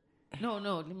Bonang. No,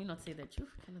 let me not say that.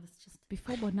 That's just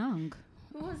Before Bonang.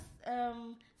 who was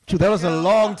Dude, that was a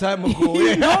long time ago.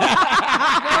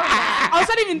 I was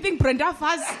not even think Brenda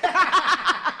Faz.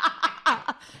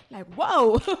 Like,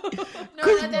 whoa.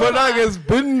 Because Bonang has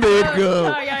been there, girl.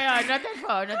 Yeah, not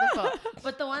that far.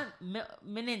 But the one,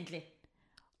 Minintly.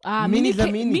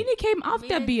 Mini came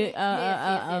after Yes, sorry,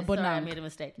 I Bonang. made a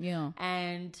mistake. Yeah.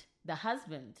 And the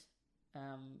husband,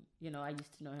 I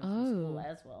used to know him from school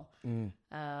as well.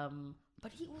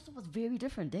 But he also was very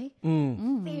different,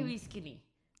 very skinny.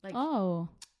 Like,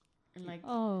 and like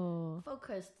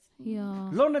focused. Yeah.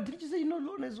 Lorna, did you say you know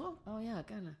Lorna as well? Oh yeah,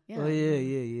 kinda. Yeah. Oh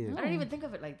yeah. I don't even think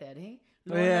of it like that, eh?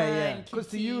 Oh, Lorna yeah. and Because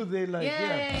to Kitty. you, they're like,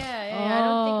 Yeah. I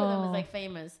don't think of them as like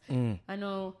famous. Mm. I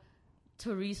know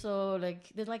Teresa, like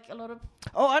there's like a lot of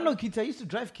Oh, I know Kitty. I used to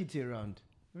drive Kitty around.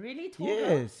 really tall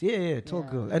girls. Yes, yeah, tall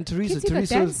girl. And Teresa, Kitty the was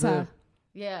the... dancer.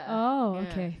 Yeah. Oh, Yeah.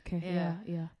 okay.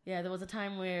 Yeah. Yeah, there was a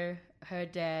time where her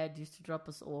dad used to drop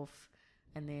us off,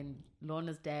 and then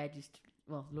Lorna's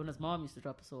mom used to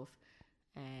drop us off,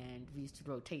 and we used to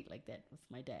rotate like that with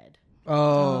my dad.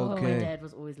 Oh, My okay. dad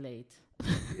was always late.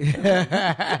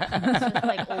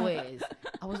 Like always.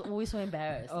 I was always so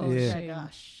embarrassed. Oh, Yeah. Like, oh,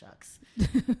 shucks.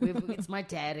 It's my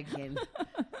dad again.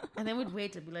 And then we'd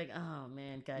wait and be like, oh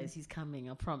man, guys, he's coming.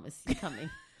 I promise he's coming.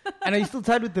 And are you still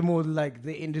tied with them or like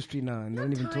the industry now and they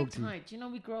don't even talk to you? Tight.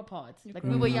 We grow apart. Like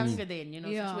grow we were apart. younger then,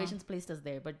 Yeah. situations placed us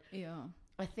there. But Yeah.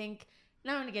 I think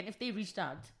now and again, if they reached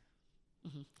out,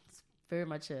 it's very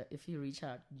much if you reach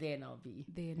out, then I'll be.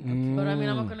 Then But I mean,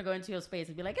 I'm not going to go into your space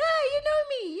and be like, you know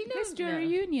me, let's do a No.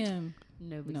 reunion.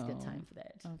 Nobody's got No. time for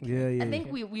that. Yeah. I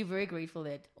think we're very grateful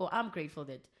that, or I'm grateful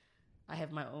that I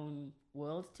have my own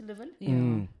world to live in.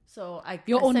 Yeah. So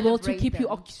Your I own world to celebrate keep you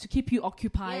them. to keep you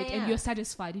occupied Yeah. and you're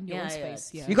satisfied in your Yeah, own yeah.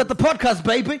 space. Yeah. You got the podcast,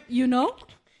 baby. You know?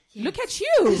 Yes. Look at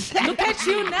you. Look at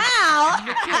you now.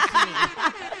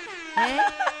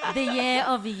 The year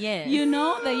of yes. You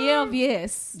know, the year of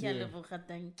yes. Yeah.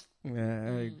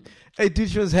 Yeah. Hey, dude,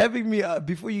 she was having me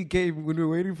before you came when we were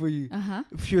waiting for you. Uh-huh.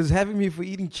 She was having me for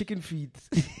eating chicken feet.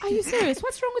 Are you serious?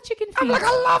 What's wrong with chicken feet? I'm like,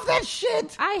 I love that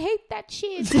shit. I hate that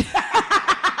shit.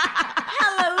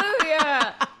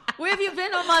 Hallelujah. Where have you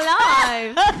been all my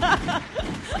life?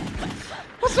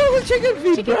 What's wrong with chicken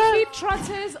feet, Chicken bro? feet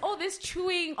trotters, all this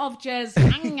chewing of just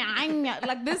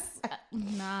like this.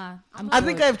 Nah. I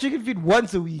think I have chicken feet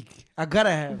once a week. I gotta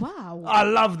have. Wow. I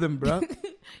love them, bro.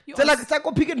 You So are like it's like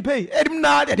a Pick and Pay. Yo.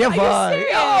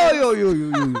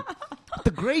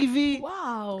 The gravy.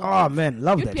 Wow. Oh man,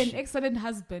 love You'd that be an shit. excellent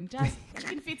husband. Just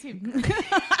chicken feet him.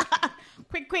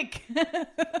 quick.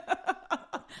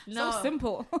 No. So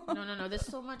simple. No. There's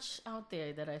so much out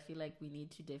there that I feel like we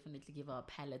need to definitely give our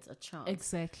palates a chance.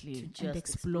 Exactly. To And just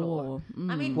explore.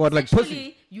 I mean, What, like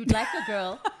sexually, you'd like a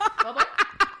girl. Baba,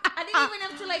 I didn't even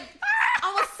have to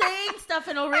I was saying stuff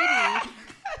and already.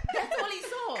 That's all he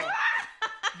saw.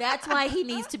 That's why he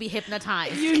needs to be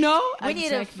hypnotized. You know? We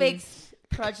need a fix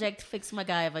Fix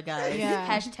MacGyver, guys. Yeah.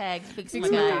 Hashtag Fix Fix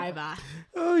MacGyver. MacGyver.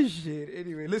 Oh shit.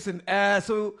 Anyway, listen.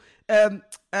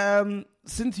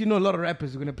 Since you know a lot of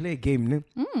rappers, we're gonna play a game, no?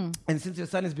 And since your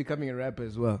son is becoming a rapper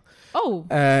as well, Oh,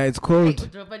 it's called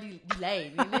Ugu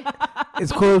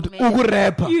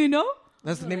Rapper. you know?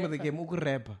 That's the name of the game, Ugu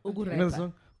Rapper. Ugu You know the Rapper.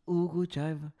 song? Ugu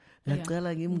Jiva.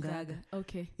 Laqala ngimgaga.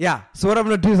 Okay. Yeah. So what I'm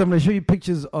gonna do is I'm gonna show you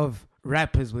pictures of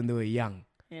rappers when they were young,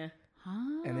 Yeah.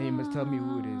 and then you must tell me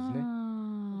who it is. No?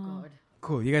 Oh, God.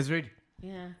 Cool. You guys ready?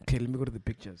 Yeah. Okay. Let me go to the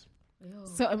pictures. Yo.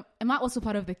 So am I also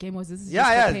part of the game or is this Yeah,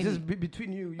 just yeah. for It's Kenny? just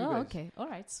between you Oh, guys. okay. All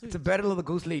right. Sweet. It's a battle of the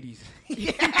ghost ladies. I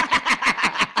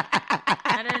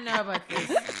don't know about this.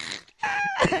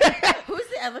 Who's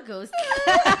the other ghost?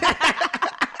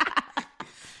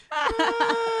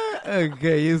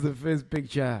 Okay, here's the first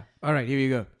picture. All right, here we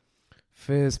go.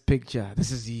 First picture.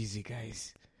 This is easy,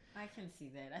 guys. I can see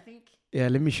that. I think. Yeah,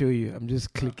 let me show you. I'm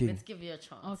just clicking. Let's give you a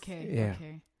chance. Okay. Yeah.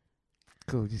 Okay.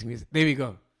 Cool. Just give me there we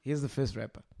go. Here's the first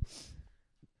rapper.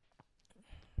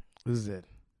 Who's that?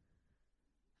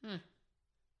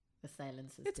 The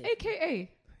silence is It's dead. AKA.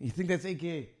 You think that's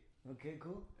AKA? Okay,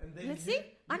 cool. And then Let's see.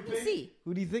 I can see.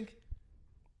 Who do you think?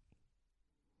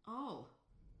 Oh.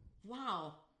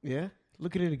 Wow. Yeah?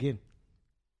 Look at it again.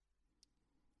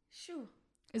 Shoo.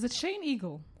 Is it Shane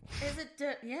Eagle? Is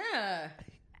it? Yeah.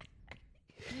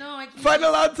 No, I can't.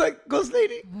 Final answer, Ghost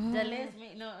Lady. The Les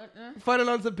me. No. Final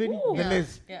answer, Penny. Ooh. The Yeah.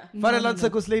 Les. Yeah. Final No, answer, no.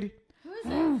 Ghost Lady. Who is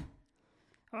it?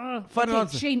 Final Okay,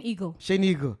 answer. Shane Eagle. Shane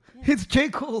Eagle. It's J.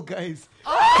 Cole, guys.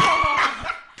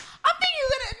 I'm thinking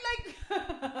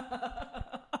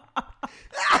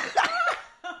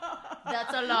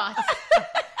That's a lot.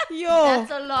 Yo.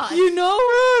 That's a lot. You know?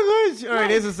 Oh, gosh. All right,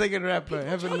 here's the second rapper.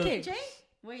 Have a look. Okay, Jay.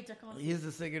 Wait, I can't. Here's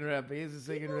the second rapper. He's the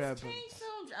second rapper.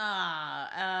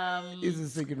 He's the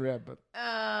second rapper.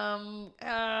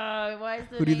 Why is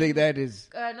the Who do you think that is?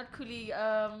 Not Cooley.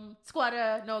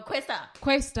 Squatter. No,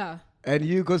 Questa. And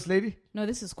you, Ghost Lady? No,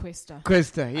 this is Questa.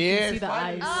 Questa. See Yes. the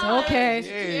eyes. Oh, Okay.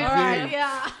 Yes, All right.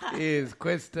 yes. Yeah. Yes,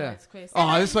 Questa. That's Questa.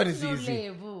 Oh, this one is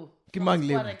easy. Kimang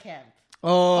Levu. Squatter camp.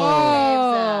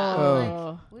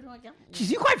 Oh. Where do I get?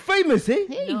 She's quite famous, eh?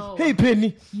 No. Hey,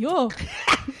 Penny. Yo.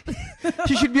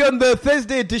 She should be on the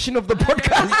Thursday edition of the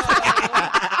podcast.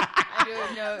 I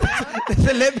don't know. The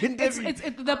celeb interview.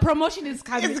 The promotion is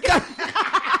coming. It's coming.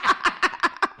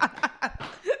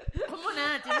 Come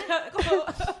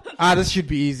on, This should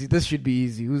be easy. This should be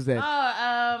easy. Who's that?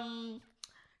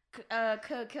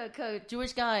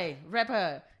 Jewish guy,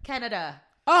 rapper, Canada.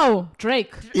 Oh,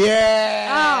 Drake.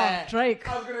 Yeah. Oh, Drake.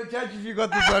 I was going to judge if you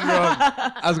got this one wrong.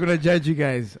 I was going to judge you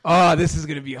guys. Oh, this is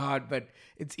going to be hard, but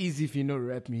it's easy if you know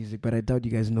rap music, but I doubt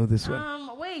you guys know this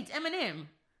one. Wait, Eminem.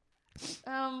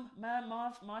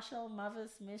 Marshall,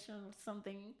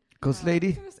 something. Ghost Lady?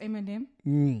 Is this Eminem?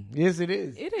 Yes, it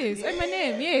is. It is.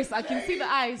 Eminem, yes. I can see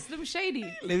the eyes. Slim Shady.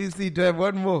 Let me see. Do I have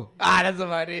one more? That's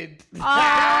about it.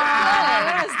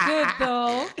 That's good,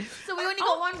 though. So we only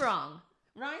got one wrong,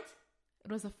 right?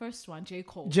 It was the first one, J.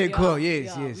 Cole. J. Cole,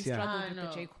 yes. We struggled with no.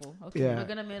 the J. Cole. Okay. Yeah. We're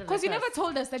gonna make it. Because you never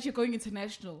told us that you're going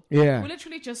international. Yeah. We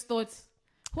literally just thought,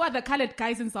 who are the colored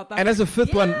guys in South Africa? And as a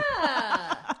fifth one,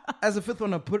 Yeah. I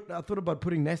thought about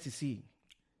putting Nasty C.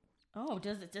 Oh,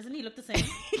 doesn't he look the same?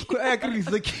 Actually,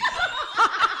 he's like,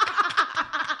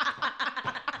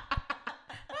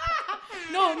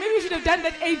 No, maybe we should have done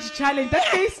that age challenge.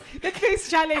 That face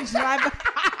challenge, rather.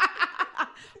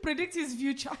 Predict his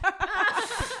future.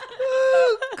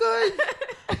 oh, God.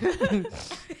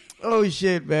 Oh,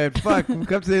 shit, man. Fuck. We've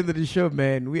come to the end of the show,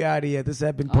 man. We out of here. This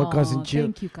has been Podcast and Chill.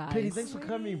 Thank you, guys. Penny, thanks for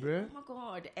coming, bro. Oh my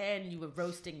god! And you were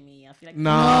roasting me. I feel like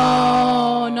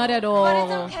No, not at all. But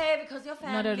it's okay because your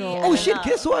family. Not at all. Oh, shit.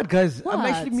 Guess what, guys? I'm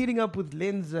What? actually meeting up with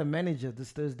Len's manager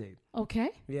this Thursday. Okay.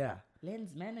 Yeah.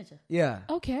 Len's manager. Yeah.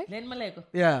 Okay. Len Maleko.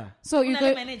 Yeah. So you Unale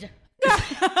go. manager.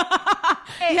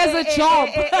 He has a job.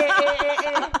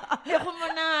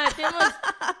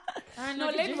 No,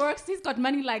 Len works. He's got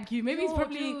money like you. Maybe he's No,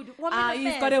 probably. dude. What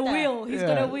He's got a wheel. He's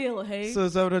got a wheel. Hey. So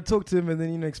I'm going to talk to him and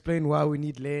then, explain why we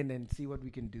need Len and see what we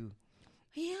can do.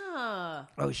 Yeah.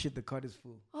 Oh, shit. The card is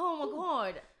full. Oh my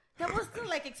god. That was still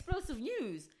like explosive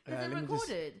news. Is Yeah, it let me just-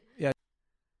 recorded? Here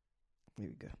we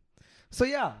go. So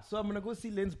I'm going to go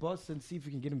see Len's boss and see if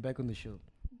we can get him back on the show.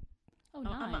 Oh,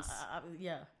 nice.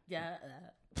 Yeah.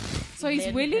 So he's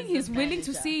Len willing. has He's a willing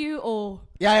to manager. see you, or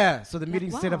Yeah. So the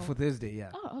meeting's set up wow. for Thursday,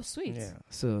 yeah. oh, sweet.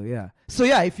 Yeah. So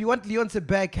if you want Leonce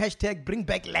back, hashtag bring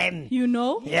back Len. You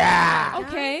know. Yeah.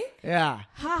 Okay. Yeah.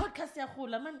 Podcast ya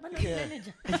khula, man.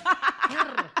 Manager.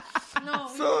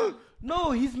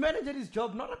 No, he's managing his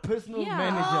job, not a personal Yeah.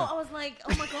 manager. Oh, I was like,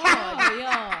 oh my god.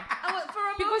 Yeah. For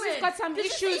a Because moment. he's got some Did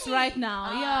you issues see me? right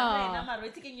now. Yeah. I'm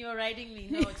not thinking you're riding me.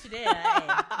 No, today.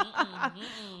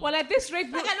 Well, at this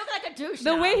rate, Like I look like a douche.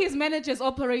 the now. way his manager is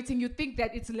operating, you think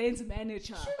that it's Len's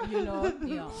manager. You know.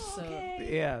 Yeah. So. Okay.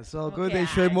 Yeah, so I'll go Okay, there,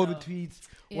 show him I all the know. tweets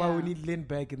while we Yeah. need Len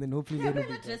back, and then hopefully Yeah, Len will we're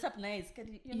be not back. dress up nice.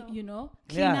 You know. You know.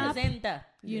 Clean Yeah. up. Presenter.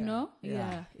 You know.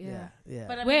 Yeah.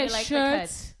 But I mean, Wear we like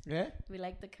shirts. Yeah? the cut. We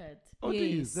like the cut. Oh, do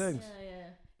you? Yes. Thanks.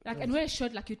 Yeah. And wear a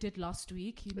shirt like you did last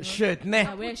week. You know. Shirt, Yeah,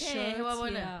 nah. wear Okay, shirts.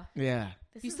 wabona. Yeah. Yeah.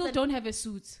 This You is still the- don't have a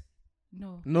suit.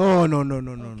 No. No. Okay.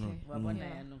 Wabona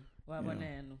Yeah. yanu. Wabona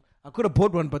yanu. I could have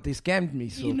bought one, but they scammed me,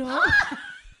 so. You know.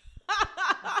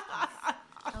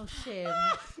 Oh shit.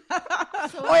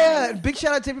 Oh, yeah. and Big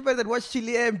shout out to everybody that watched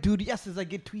Chile AM, dude. Yes, as I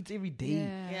get tweets every day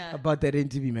Yeah. about that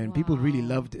interview, man. People really Wow.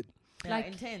 loved it. Like Like-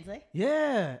 intense, eh?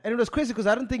 Yeah. And it was crazy because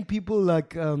I don't think people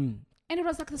like. And it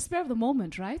was like the spur of the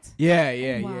moment, right?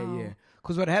 Yeah. Wow.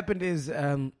 Because what happened is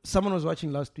someone was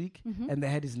watching last week Mm-hmm. and they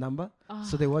had his number.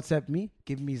 So they WhatsApped me,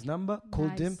 gave me his number,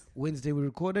 called him. Nice. Wednesday we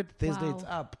recorded. Thursday Wow. it's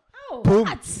up. Oh. Boom.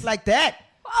 What? Like that.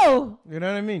 Oh. You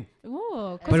know what I mean?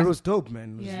 Oh. But it was dope,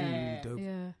 man. It was Yeah. really, really dope.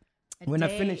 Yeah. A When I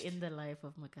day finished- in the life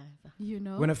of MacGyver. You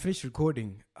know. When I finished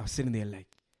recording, I was sitting there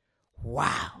like,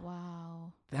 wow,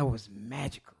 Wow. that was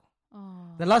magical. Oh.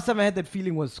 The last time I had that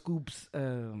feeling was Scoop's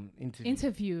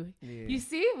interview. You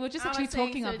see, we're just I actually was saying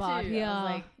talking so about. too. Yeah. I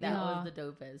was like, that yeah. was the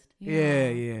dopest.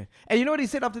 Yeah. And you know what he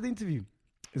said after the interview?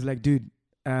 He's like, dude,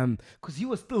 because he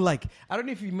was still like, I don't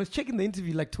know if you must check in the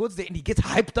interview, like towards the end, he gets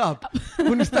hyped up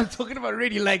when he starts talking about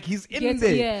radio, like he's in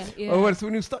there. Yeah. Or so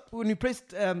when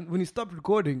he stopped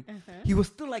recording, he was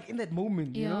still like in that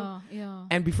moment, you know? Yeah.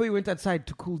 And before he went outside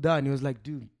to cool down, he was like,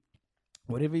 dude,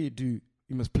 whatever you do,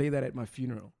 you must play that at my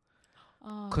funeral.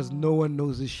 Because no one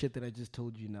knows this shit that I just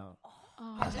told you now.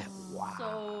 I was like, wow.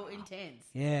 So intense.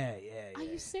 Yeah. Are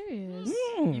you serious?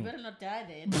 You better not die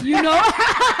then. You know?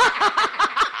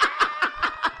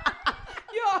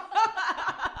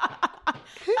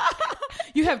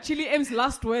 You have Chili M's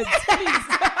last words, please.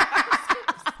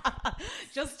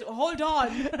 Just hold on.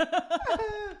 Did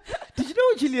you know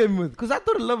who Chili M was? Because I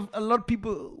thought a lot of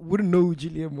people wouldn't know who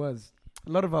Chili M was. A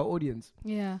lot of our audience.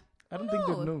 Yeah. I don't think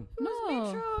they'd know. No.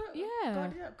 Metro, Yeah.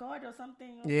 God or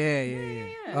something. Yeah.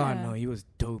 Oh no, he was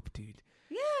dope, dude.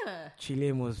 Yeah. Chili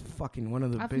M was fucking one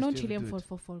of the best. I've known to Chili ever M do it.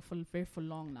 for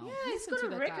long now. Yeah, he's got a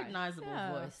recognizable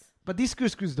voice. But these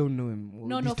screws don't know him.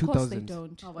 No, these of course they 2000s.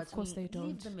 don't. Oh, Of course they don't.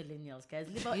 Leave the millennials, guys.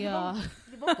 Leave Yeah.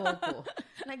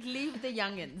 Like, leave the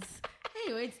youngins.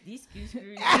 Hey, wait, these screws.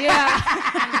 Yeah.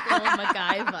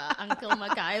 Uncle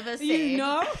MacGyver said. You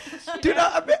know? Dude,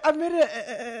 I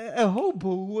met a hobo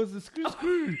who was a screw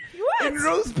in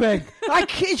Rosebank. I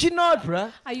kid you not,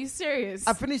 bruh. Are you serious?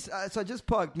 I finished, so I just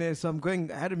parked there. So I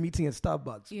had a meeting at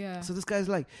Starbucks. Yeah. So this guy's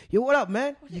like, yo, what up,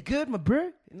 man? You good, my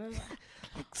bro? You know, like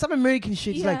some American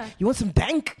shit. He's Yeah. like, you want some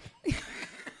dank?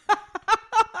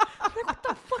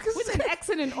 With an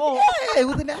accent and all. Yeah,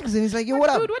 with an accent. He's like, yo, what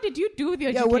up? Dude, what did you do with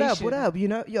your Yo, education? what up? You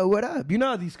know, yo, what up? You know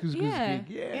how these screws Yeah. gig.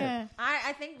 Yeah.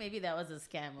 I think maybe that was a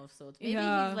scam of sorts. Maybe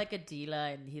Yeah. he's like a dealer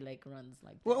and he like runs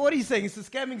like. What are you saying? It's a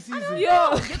scamming season. You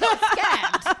got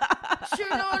scammed. Sure,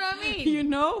 know what I mean? You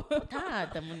know?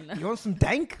 You want some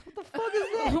dank? What the fuck is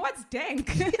that? What's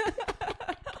dank?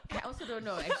 I also don't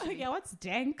know. Actually, Yeah, what's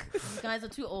dank? these guys are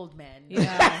too old, man.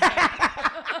 Yeah.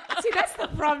 See, that's the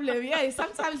problem. Yeah,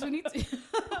 sometimes we need to.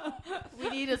 We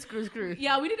need a screw.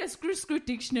 Yeah, we need a screw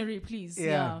dictionary, please.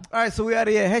 Yeah. All right, so we are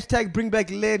here. Hashtag bring back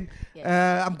Lynn.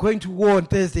 Yes. I'm going to war on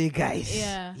Thursday, guys.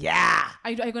 Yeah. Yeah.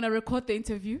 Are you going to record the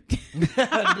interview?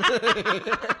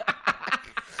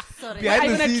 Sorry. Behind Are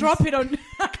you the going to scenes. drop it on?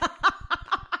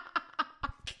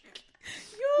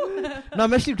 No,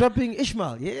 I'm actually dropping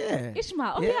Ishmael. Yeah.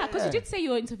 Ishmael. Oh, yeah, because you did say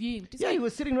you were interviewing. Did you Yeah, say- he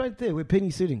was sitting right there where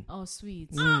Penny's sitting. Oh, sweet.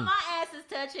 Oh, my ass is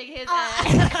touching his ass.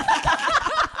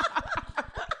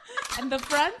 And the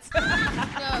front? No,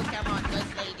 come on,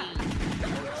 first lady.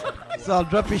 So I'll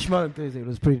drop Ishmael on Thursday. It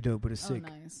was pretty dope, but it's Oh, sick.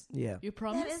 nice. Yeah. You That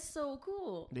promise? is so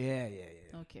cool. Yeah.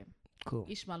 Okay. Cool.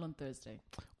 Ishmael on Thursday.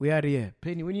 We are here.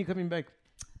 Penny, when are you coming back?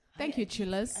 Thank you,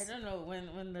 chillers. I don't know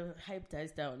when the hype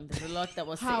dies down. There's a lot that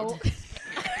was How? said.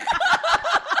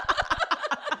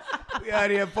 We are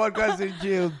here. Podcast in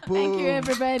jail. Boom. Thank you,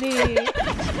 everybody.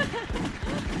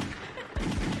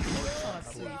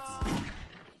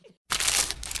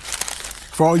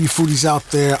 For all you foodies out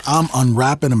there, I'm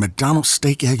unwrapping a McDonald's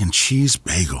steak, egg, and cheese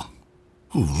bagel.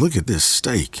 Ooh, look at this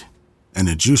steak. And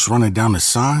the juice running down the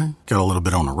side. Got a little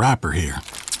bit on the wrapper here.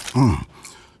 And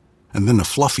then the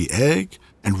fluffy egg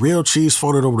and real cheese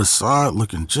folded over the side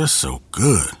looking just so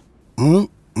good.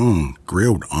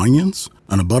 Grilled onions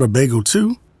and a butter bagel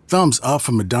too. Thumbs up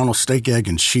for McDonald's steak, egg,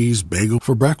 and cheese bagel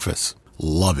for breakfast.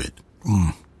 Love it.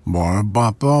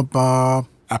 Ba-ba-ba-ba.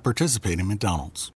 I participate in McDonald's.